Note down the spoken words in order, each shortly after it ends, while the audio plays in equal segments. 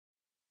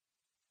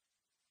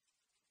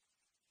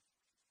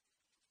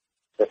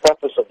The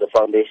purpose of the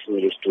foundation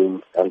is to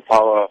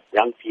empower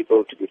young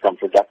people to become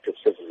productive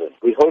citizens.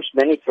 We host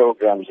many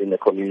programs in the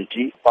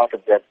community, part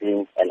of that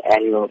being an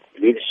annual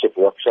leadership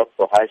workshop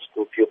for high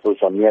school pupils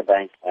from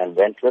Merebank and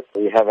Wentworth.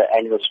 We have an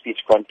annual speech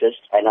contest,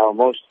 and our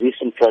most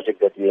recent project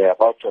that we are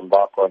about to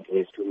embark on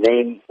is to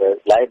name the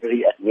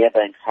library at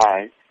Merebank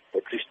High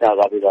the Krishna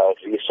Rabilal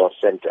Resource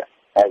Center.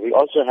 We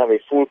also have a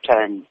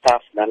full-time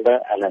staff member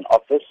and an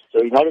office. So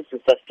in order to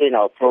sustain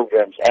our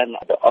programs and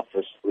the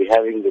office, we're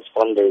having this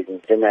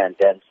fundraising dinner and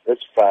dance this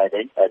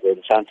Friday at the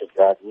Enchanted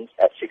Gardens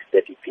at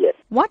 6:30 p.m.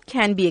 What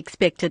can be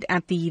expected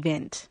at the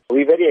event?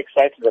 We're very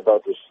excited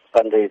about this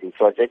fundraising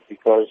project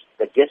because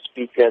the guest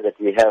speaker that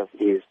we have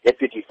is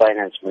Deputy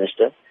Finance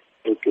Minister,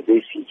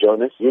 Nkubisi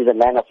Jonas. He's a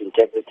man of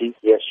integrity.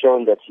 He has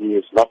shown that he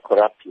is not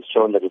corrupt. He's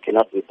shown that he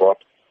cannot be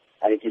bought.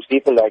 And it is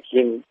people like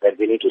him that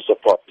we need to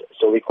support.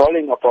 So we're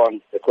calling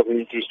upon the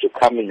communities to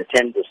come and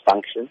attend this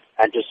function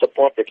and to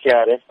support the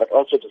KRF, but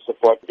also to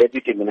support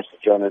Deputy Minister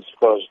Jonas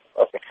because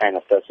of the kind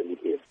of person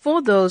he is.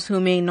 For those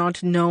who may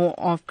not know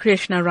of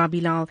Krishna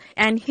Rabilal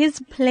and his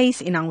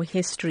place in our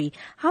history,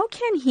 how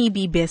can he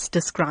be best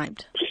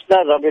described?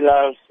 Krishna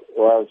Rabilal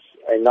was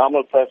a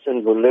normal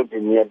person who lived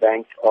in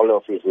Merebank all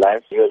of his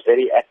life. He was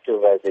very active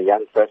as a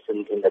young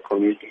person in the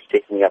communities,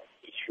 taking up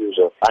issues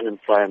of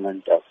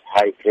unemployment, of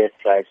high bread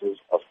prices,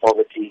 of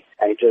poverty.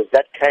 And it was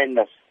that kind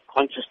of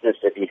consciousness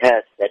that he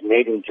had that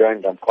made him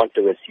join the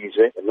Controversies,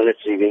 the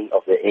military wing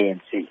of the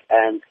ANC.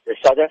 And the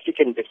South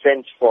African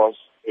Defence Force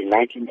in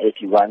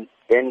 1981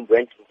 then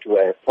went into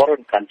a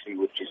foreign country,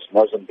 which is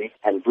Mozambique,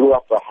 and blew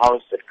up a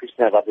house that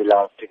Krishna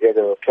Rabilal,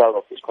 together with 12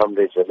 of his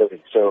comrades, were living.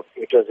 So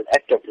it was an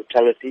act of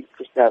brutality.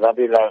 Krishna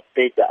Rabilal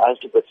paid the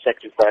ultimate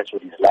sacrifice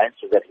with his life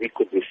so that we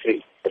could be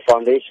free. The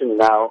foundation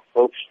now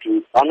hopes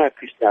to honor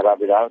Krishna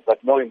Rabilal,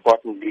 but more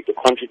importantly, to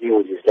continue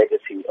with his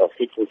legacy of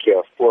taking care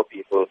of poor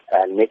people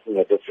and making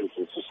a difference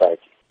in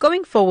society.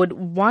 Going forward,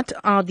 what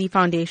are the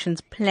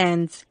foundation's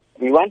plans?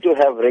 We want to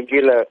have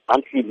regular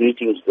monthly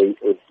meetings with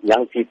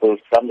young people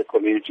from the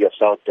community of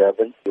South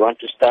Durban. We want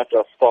to start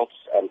off sports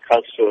and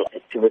cultural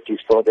activities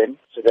for them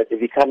so that they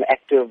become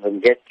active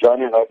and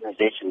join an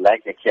organization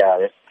like the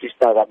KRF.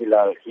 Krishna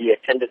Rabilal, he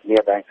attended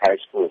Merebank High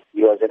School.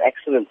 He was an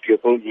excellent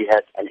pupil. He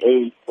had an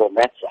A for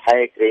maths, a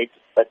higher grade.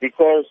 But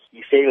because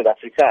he failed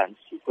Afrikaans,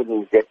 he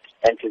couldn't get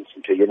entrance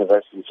into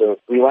university. So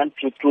we want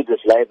to, through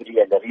this library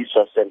and the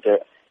resource center,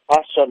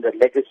 pass on the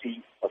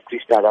legacy of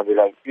Krishna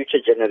Rabilal. Future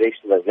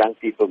generations of young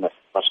people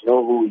must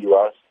know who he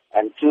was.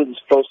 And through this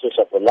process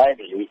of the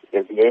library,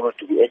 they'll be able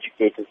to be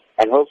educated.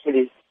 And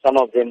hopefully some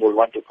of them will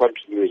want to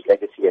continue his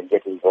legacy and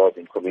get involved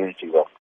in community work.